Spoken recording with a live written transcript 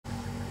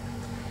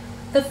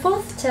The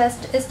fourth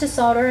test is to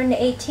solder an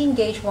 18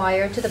 gauge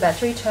wire to the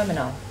battery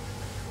terminal.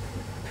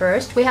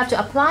 First, we have to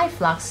apply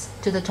flux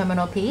to the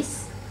terminal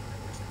piece.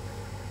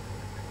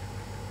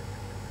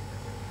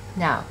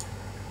 Now,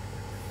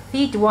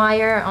 feed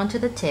wire onto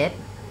the tip.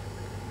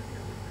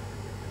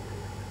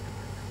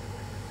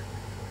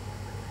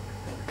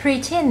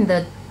 Pre-tin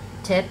the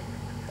tip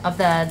of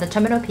the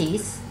terminal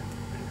piece.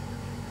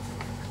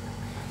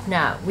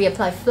 Now, we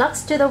apply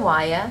flux to the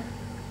wire.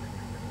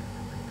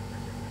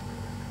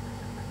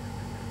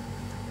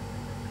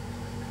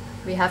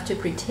 We have to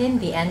pre-tin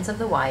the ends of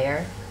the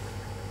wire.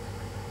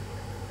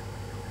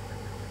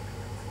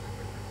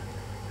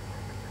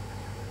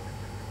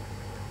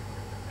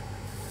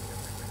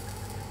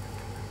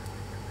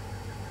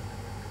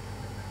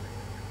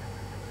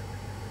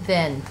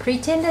 Then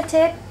pre-tin the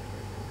tip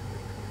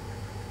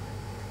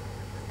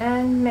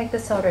and make the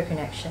solder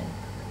connection.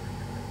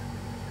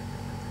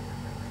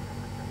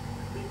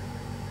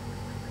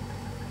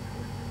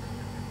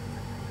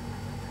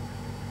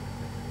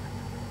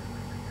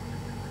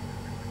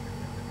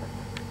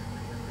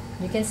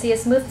 You can see a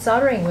smooth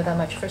soldering without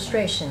much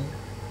frustration.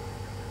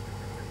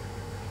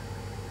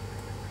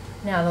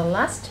 Now the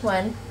last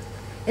one,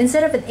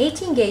 instead of an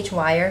 18 gauge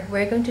wire,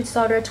 we're going to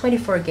solder a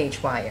 24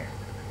 gauge wire.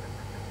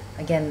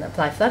 Again,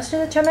 apply flux to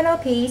the terminal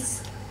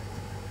piece.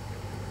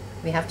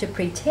 We have to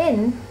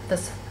pre-tin the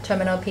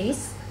terminal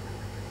piece.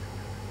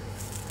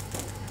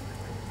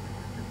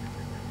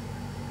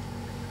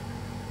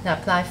 Now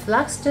apply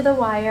flux to the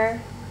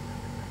wire.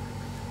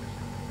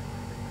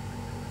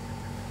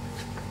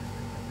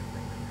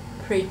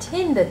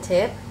 Pre-tin the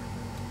tip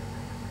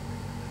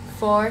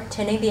for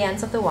tinning the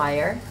ends of the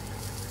wire.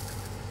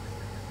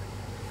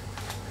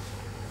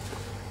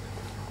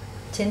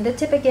 Tin the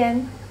tip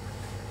again.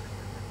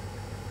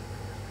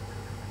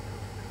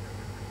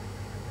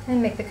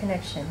 And make the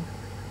connection.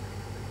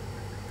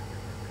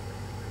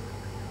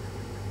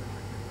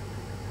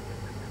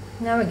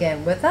 Now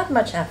again, without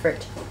much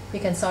effort, you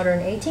can solder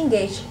an 18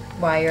 gauge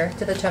wire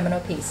to the terminal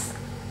piece.